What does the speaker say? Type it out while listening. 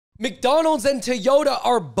McDonald's and Toyota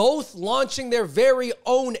are both launching their very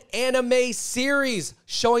own anime series,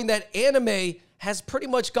 showing that anime has pretty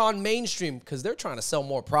much gone mainstream because they're trying to sell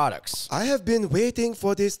more products. I have been waiting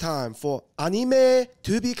for this time for anime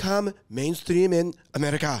to become mainstream in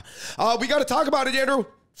America. We got to talk about it, Andrew.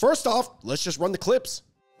 First off, let's just run the clips.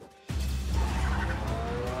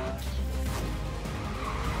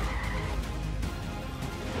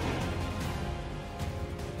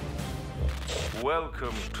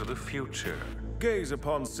 Welcome to the future. Gaze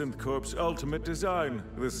upon SynthCorp's ultimate design,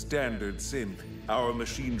 the standard synth. Our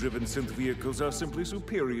machine-driven synth vehicles are simply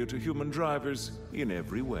superior to human drivers in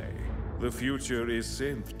every way. The future is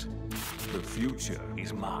synthed. The future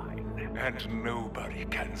is mine, and nobody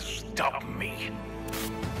can stop me.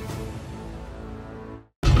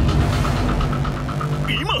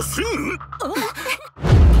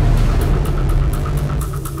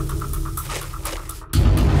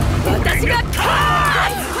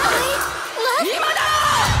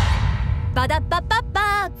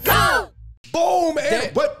 Boom!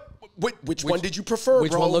 And which one did you prefer,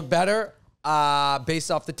 Which bro? one looked better?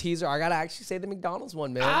 Based off the teaser, I gotta actually say the McDonald's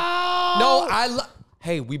one, man. Oh! No,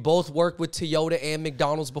 hey, we both worked with Toyota and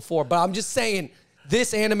McDonald's before, but I'm just saying,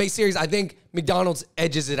 this anime series, I think McDonald's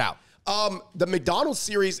edges it out. The McDonald's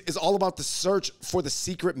series is all about the search for the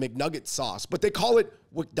secret McNugget sauce, but they call it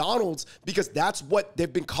McDonald's because that's what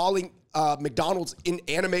they've been calling McDonald's in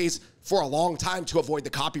animes for a long time to avoid the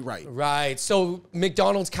copyright. Right. So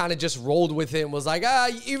McDonald's kind of just rolled with it and was like,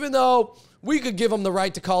 even though we could give them the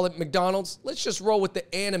right to call it McDonald's, let's just roll with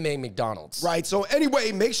the anime McDonald's. Right. So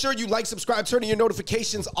anyway, make sure you like, subscribe, turn on your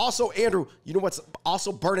notifications. Also, Andrew, you know what's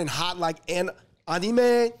also burning hot like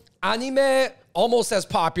anime? Anime, almost as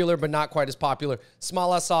popular, but not quite as popular.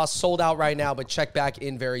 Smala sauce sold out right now, but check back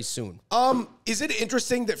in very soon. Is it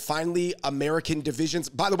interesting that finally American divisions,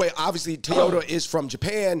 by the way, obviously Toyota is from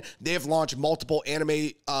Japan. They have launched multiple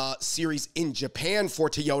anime series in Japan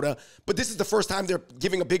for Toyota, but this is the first time they're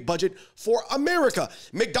giving a big budget for America.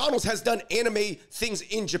 McDonald's has done anime things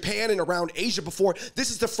in Japan and around Asia before.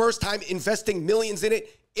 This is the first time investing millions in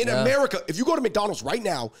it in America. If you go to McDonald's right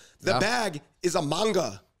now, the bag is a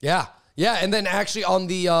manga. Yeah. Yeah, and then actually on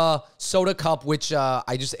the soda cup, which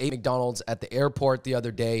I just ate McDonald's at the airport the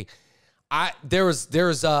other day, there's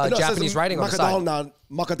Japanese writing on the side.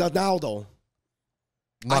 Macadonaldo.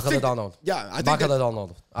 Macadonaldo. Yeah, I think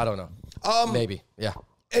Macadonaldo. I don't know. Maybe. Yeah.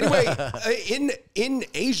 Anyway, in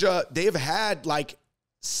Asia, they've had like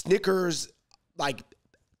Snickers, like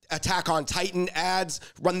Attack on Titan ads.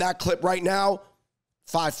 Run that clip right now.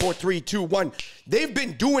 5, 4, 3, 2, 1. They've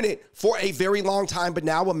been doing it for a very long time, but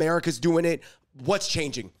now America's doing it. What's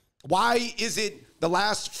changing? Why is it the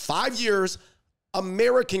last 5 years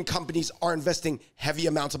American companies are investing heavy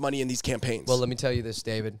amounts of money in these campaigns? Well, let me tell you this,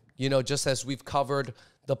 David. You know, just as we've covered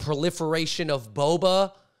the proliferation of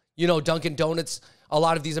boba, you know, Dunkin' Donuts, a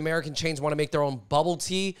lot of these American chains want to make their own bubble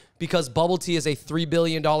tea because bubble tea is a $3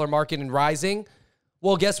 billion market and rising.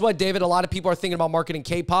 Well, guess what, David? A lot of people are thinking about marketing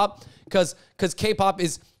K-pop because K-pop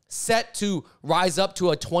is set to rise up to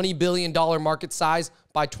a $20 billion market size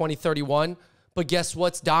by 2031. But guess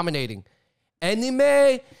what's dominating?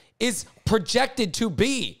 Anime is projected to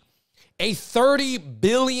be a $30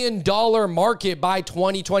 billion market by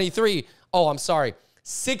 2023. Oh, I'm sorry,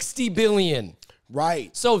 $60 billion. Right.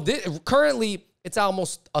 So currently, it's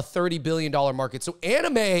almost a $30 billion market. So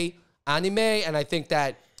anime, and I think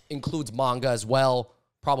that includes manga as well,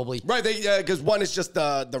 probably. Right, because one is just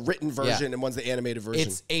the written version and one's the animated version.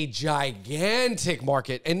 It's a gigantic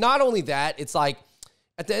market. And not only that, it's like,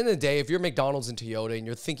 at the end of the day, if you're McDonald's and Toyota and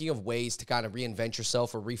you're thinking of ways to kind of reinvent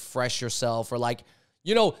yourself or refresh yourself or like,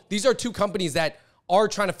 you know, these are two companies that are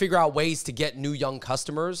trying to figure out ways to get new young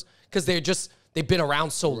customers because they've been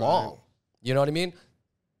around so long. You know what I mean?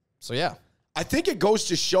 So, yeah. I think it goes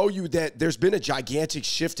to show you that there's been a gigantic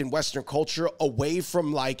shift in Western culture away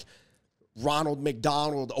from like Ronald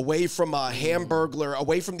McDonald, away from a Hamburglar,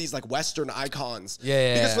 away from these like Western icons.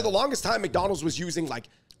 Yeah. Because for the longest time, McDonald's was using like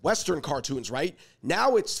Western cartoons, right?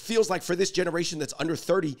 Now it feels like for this generation that's under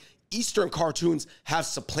 30, Eastern cartoons have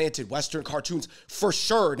supplanted Western cartoons for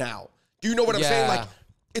sure now. Do you know what I'm saying? Like,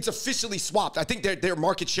 it's officially swapped. I think their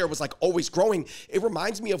market share was like always growing. It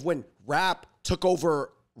reminds me of when rap took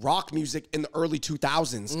over rock music in the early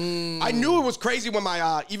 2000s. I knew it was crazy when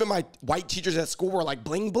my even my white teachers at school were like,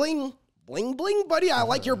 bling, bling. Bling, bling, buddy. I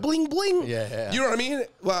like your bling, bling. Yeah. You know what I mean?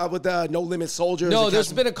 With the No Limit Soldiers. No,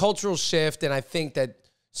 there's been a cultural shift, and I think that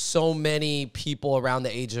so many people around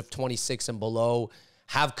the age of 26 and below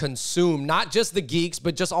have consumed, not just the geeks,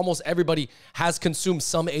 but just almost everybody has consumed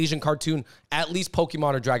some Asian cartoon, at least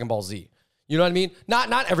Pokemon or Dragon Ball Z. You know what I mean?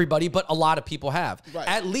 Not everybody, but a lot of people have. Right.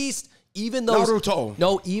 At least even those Naruto.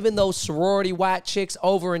 No, even those sorority white chicks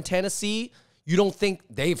over in Tennessee, you don't think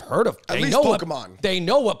they've heard of At they least know Pokemon. They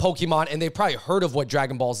know what Pokemon, and they've probably heard of what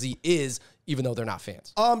Dragon Ball Z is, even though they're not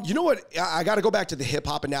fans. You know what? I got to go back to the hip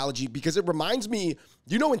hop analogy because it reminds me,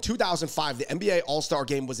 you know, in 2005, the NBA All-Star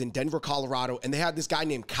game was in Denver, Colorado, and they had this guy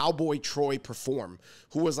named Cowboy Troy perform,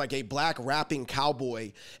 who was like a black rapping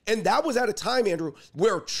cowboy. And that was at a time, Andrew,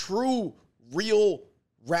 where true, real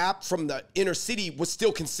rap from the inner city was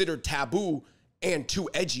still considered taboo and too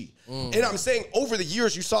edgy. And I'm saying over the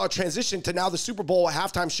years, you saw a transition to now the Super Bowl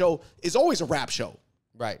halftime show is always a rap show.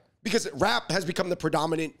 Right. Because rap has become the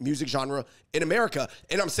predominant music genre in America.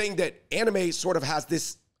 And I'm saying that anime sort of has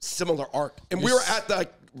this similar arc. And we're at the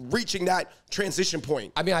reaching that transition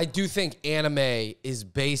point. I mean, I do think anime is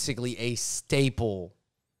basically a staple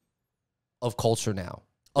of culture now,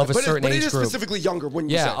 of a certain age group. But it is specifically younger when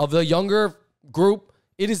you say. Yeah, of the younger group,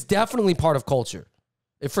 it is definitely part of culture.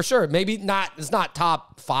 For sure. Maybe not, it's not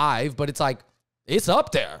top 5, but it's like, it's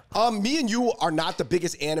up there. Me and you are not the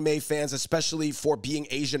biggest anime fans, especially for being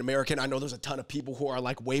Asian American. I know there's a ton of people who are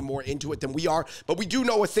like way more into it than we are, but we do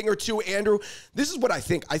know a thing or two, Andrew. This is what I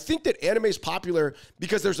think. I think that anime is popular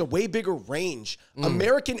because there's a way bigger range.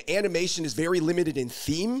 American animation is very limited in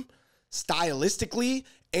theme, stylistically,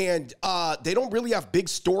 and they don't really have big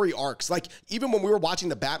story arcs. Like even when we were watching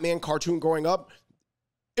the Batman cartoon growing up,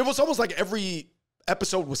 it was almost like every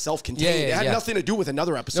episode was self-contained. It had nothing to do with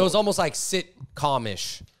another episode. It was almost like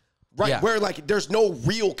sitcom-ish. Right, where like there's no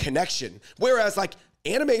real connection. Whereas like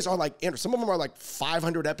animes are like, Andrew, some of them are like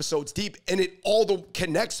 500 episodes deep, and it all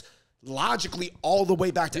connects logically all the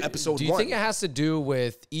way back to episode 1. Do you think it has to do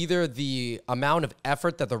with either the amount of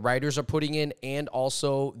effort that the writers are putting in and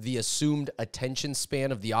also the assumed attention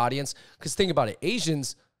span of the audience? Because think about it,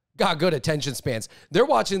 Asians got good attention spans. They're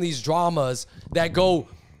watching these dramas that go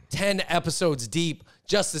 10 episodes deep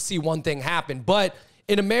just to see one thing happen. But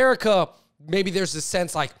in America, maybe there's this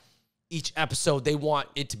sense like each episode, they want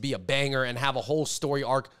it to be a banger and have a whole story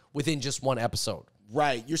arc within just one episode.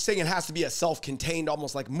 Right. You're saying it has to be a self-contained,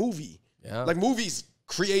 almost like movie. Yeah. Like movies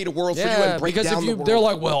create a world for you and break because down if you, the world. they're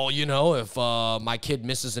like, well, you know, if my kid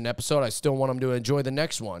misses an episode, I still want them to enjoy the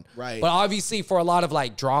next one. Right. But obviously for a lot of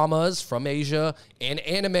like dramas from Asia and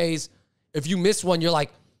animes, if you miss one, you're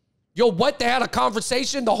like, yo, what? They had a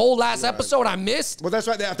conversation the whole last episode I missed? Well, that's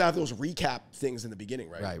why they have to have those recap things in the beginning,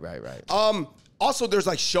 right? Right. Also, there's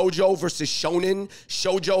like shoujo versus shonen.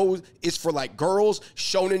 Shoujo is for like girls.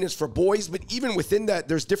 Shonen is for boys. But even within that,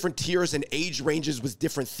 there's different tiers and age ranges with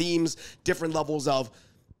different themes, different levels of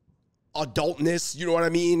adultness. You know what I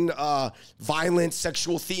mean? Violence,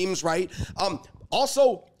 sexual themes, right?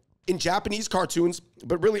 Also, in Japanese cartoons,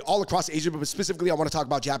 but really all across Asia, but specifically I want to talk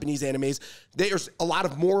about Japanese animes, there's a lot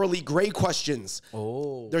of morally gray questions.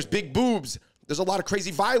 Oh. There's big boobs. There's a lot of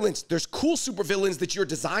crazy violence. There's cool supervillains that you're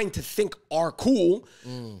designed to think are cool.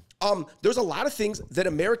 There's a lot of things that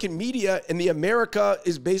American media and the America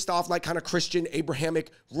is based off like kind of Christian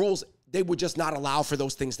Abrahamic rules. They would just not allow for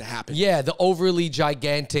those things to happen. Yeah, the overly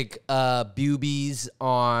gigantic boobies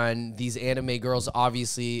on these anime girls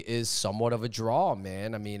obviously is somewhat of a draw,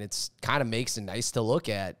 man. I mean, it's kind of makes it nice to look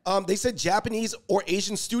at. They said Japanese or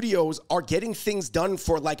Asian studios are getting things done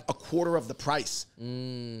for like a quarter of the price.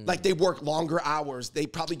 Like they work longer hours. They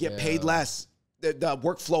probably get paid less. The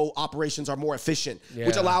workflow operations are more efficient,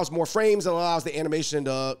 which allows more frames and allows the animation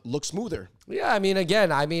to look smoother. Yeah, I mean,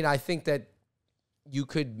 again, I think that you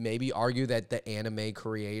could maybe argue that the anime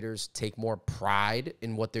creators take more pride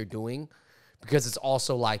in what they're doing because it's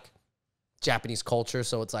also like Japanese culture.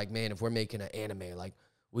 So it's like, man, if we're making an anime, like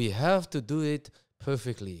we have to do it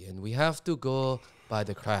perfectly and we have to go by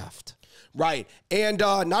the craft. Right. And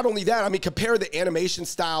not only that, I mean, compare the animation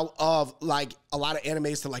style of like a lot of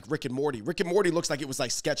animes to like Rick and Morty. Rick and Morty looks like it was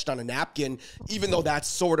like sketched on a napkin, even though that's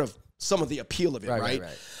sort of some of the appeal of it, right?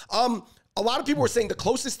 A lot of people were saying the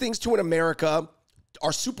closest things to in America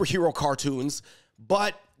are superhero cartoons,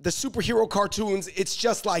 but the superhero cartoons, it's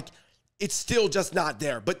just like, it's still just not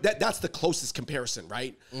there. But that's the closest comparison,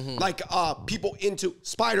 right? Like people into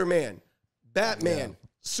Spider-Man, Batman,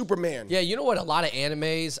 Superman. Yeah, you know what? A lot of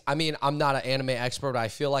animes, I mean, I'm not an anime expert, but I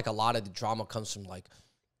feel like a lot of the drama comes from like,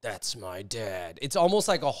 that's my dad. It's almost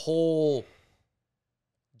like a whole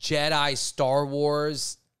Jedi Star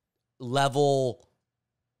Wars level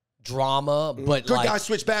drama, but good like guys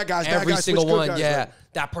switch bad guys, every bad guys single switch good one, guys, yeah. right?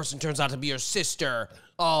 That person turns out to be your sister.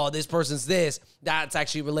 Oh, this person's this. That's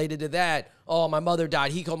actually related to that. Oh, my mother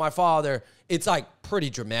died. He killed my father. It's like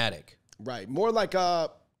pretty dramatic. Right. More like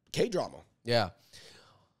K-drama. Yeah.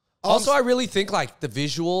 Also, I really think like the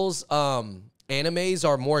visuals, animes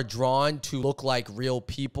are more drawn to look like real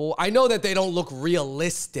people. I know that they don't look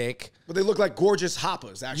realistic. But they look like gorgeous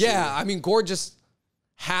hoppas, actually. Yeah, I mean, gorgeous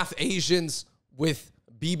half Asians with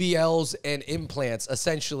BBLs and implants,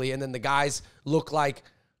 essentially. And then the guys look like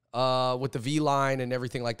with the V line and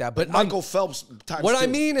everything like that. But Michael Phelps times what two. I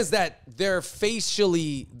mean is that they're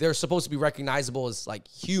supposed to be recognizable as like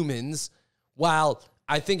humans, while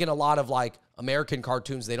I think in a lot of like American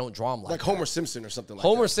cartoons, they don't draw them like Homer Simpson or something like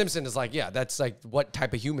Homer that. Simpson is like, yeah, that's like, what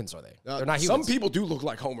type of humans are they? They're not humans. Some people do look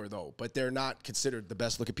like Homer, though, but they're not considered the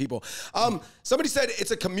best looking people. Somebody said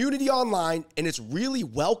it's a community online, and it's really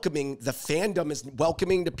welcoming. The fandom is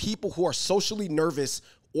welcoming to people who are socially nervous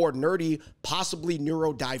or nerdy, possibly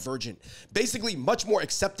neurodivergent. Basically, much more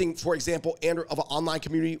accepting, for example, Andrew, of an online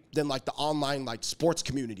community than like the online like sports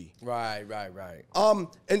community. Right.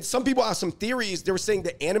 And some people have some theories. They were saying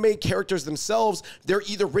the anime characters themselves, they're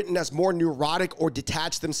either written as more neurotic or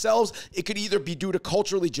detached themselves. It could either be due to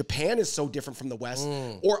culturally Japan is so different from the West,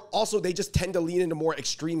 or also they just tend to lean into more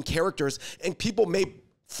extreme characters, and people may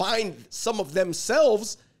find some of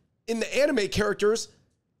themselves in the anime characters,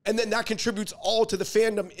 and then that contributes all to the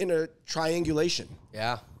fandom in a triangulation.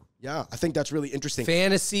 Yeah. Yeah, I think that's really interesting.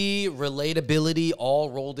 Fantasy, relatability, all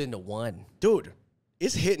rolled into one. Dude,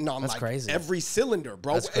 it's hitting on That's like crazy. every cylinder,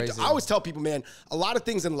 bro. That's crazy. I always tell people, man, a lot of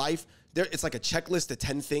things in life, it's like a checklist of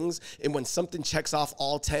 10 things, and when something checks off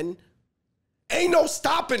all 10, ain't no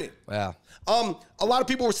stopping it. Yeah. A lot of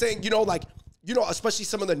people were saying, especially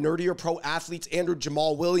some of the nerdier pro athletes, Andrew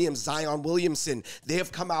Jamal Williams, Zion Williamson, they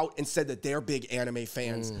have come out and said that they're big anime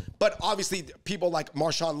fans. But obviously, people like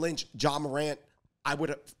Marshawn Lynch, John Morant, I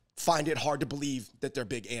would find it hard to believe that they're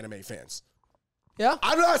big anime fans. Yeah.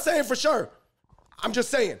 I'm not saying for sure. I'm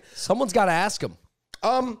just saying. Someone's got to ask him.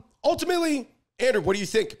 Ultimately, Andrew, what do you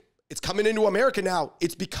think? It's coming into America now.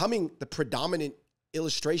 It's becoming the predominant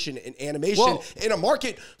illustration and animation in a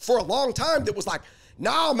market for a long time that was like,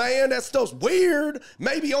 nah, man, that stuff's weird.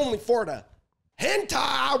 Maybe only for the hentai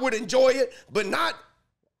I would enjoy it, but not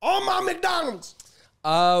on my McDonald's.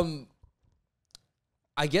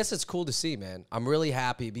 I guess it's cool to see, man. I'm really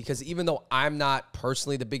happy because even though I'm not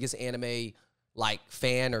personally the biggest anime like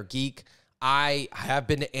fan or geek, I have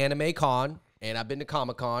been to Anime Con and I've been to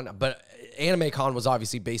Comic Con, but Anime Con was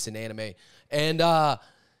obviously based in anime. And that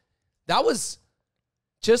was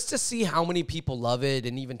just to see how many people love it,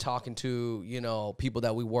 and even talking to, people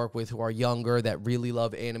that we work with who are younger that really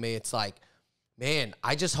love anime. It's like, man,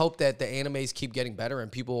 I just hope that the animes keep getting better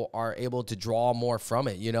and people are able to draw more from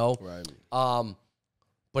it, Right.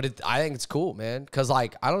 But I think it's cool, man, because,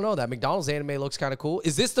 like, I don't know, that McDonald's anime looks kind of cool.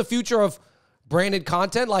 Is this the future of branded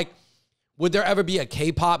content? Like, would there ever be a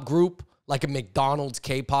K-pop group, like a McDonald's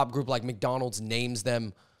K-pop group, like McDonald's names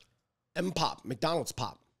them? M-pop, McDonald's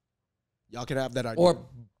pop. Y'all can have that idea. Or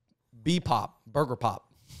B-pop, Burger Pop.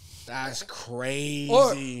 That's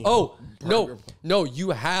crazy. No,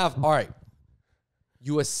 you have, all right,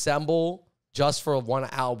 you assemble just for one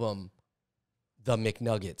album the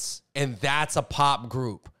McNuggets, and that's a pop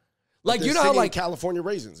group. Like, you know how, like, California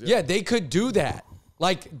Raisins. Yeah, they could do that.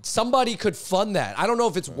 Like, somebody could fund that. I don't know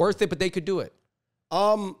if it's worth it, but they could do it.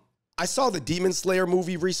 I saw the Demon Slayer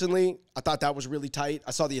movie recently. I thought that was really tight. I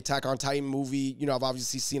saw the Attack on Titan movie. I've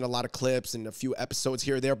obviously seen a lot of clips and a few episodes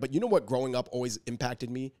here or there. But you know what growing up always impacted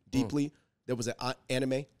me deeply? There was an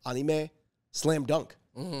anime, Slam Dunk.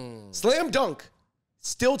 Slam Dunk,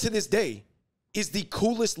 still to this day, is the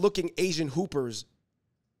coolest looking Asian hoopers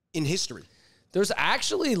in history. There's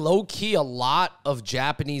actually low-key a lot of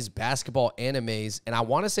Japanese basketball animes, and I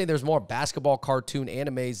want to say there's more basketball cartoon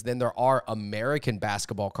animes than there are American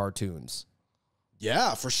basketball cartoons.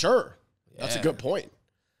 Yeah, for sure. Yeah. That's a good point.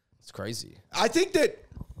 It's crazy. I think that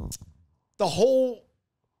the whole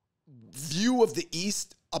view of the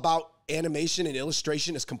East about animation and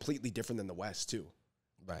illustration is completely different than the West, too.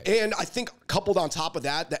 Right. And I think coupled on top of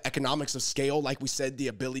that, the economics of scale, like we said, the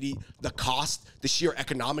ability, the cost, the sheer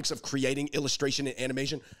economics of creating illustration and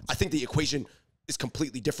animation, I think the equation is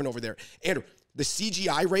completely different over there. Andrew, the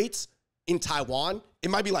CGI rates in Taiwan,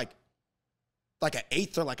 it might be like an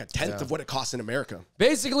eighth or like a tenth of what it costs in America.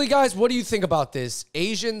 Basically, guys, what do you think about this?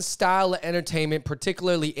 Asian style of entertainment,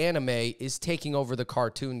 particularly anime, is taking over the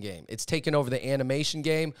cartoon game. It's taking over the animation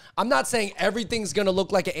game. I'm not saying everything's going to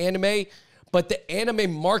look like an anime, but the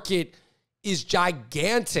anime market is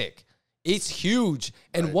gigantic. It's huge.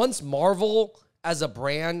 And once Marvel as a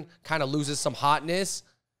brand kind of loses some hotness,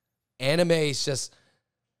 anime is just...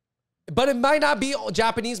 But it might not be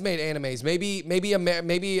Japanese-made animes.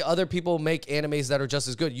 Maybe other people make animes that are just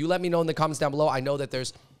as good. You let me know in the comments down below. I know that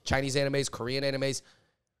there's Chinese animes, Korean animes.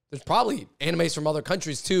 There's probably animes from other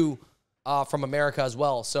countries, too, from America as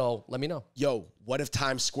well. So let me know. Yo, what if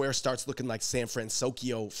Times Square starts looking like San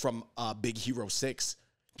Francisco from Big Hero 6?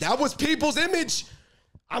 That was people's image.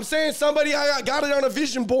 I'm saying somebody, I got it on a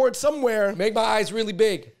vision board somewhere. Make my eyes really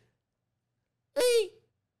big. Hey.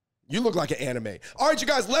 You look like an anime. All right, you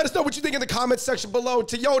guys, let us know what you think in the comments section below.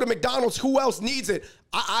 Toyota, McDonald's, who else needs it?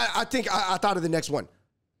 I think I thought of the next one.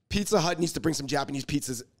 Pizza Hut needs to bring some Japanese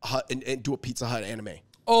pizzas and do a Pizza Hut anime.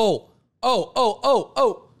 Oh.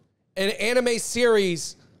 An anime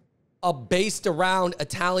series based around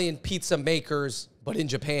Italian pizza makers, but in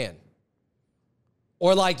Japan.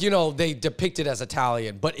 Or like, you know, they depict it as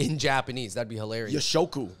Italian, but in Japanese. That'd be hilarious.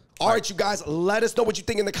 Yoshoku. All right, you guys, let us know what you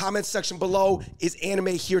think in the comments section below. Is anime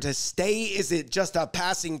here to stay? Is it just a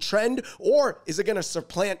passing trend? Or is it going to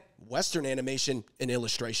supplant Western animation and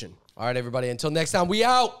illustration? All right, everybody. Until next time, we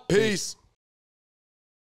out. Peace.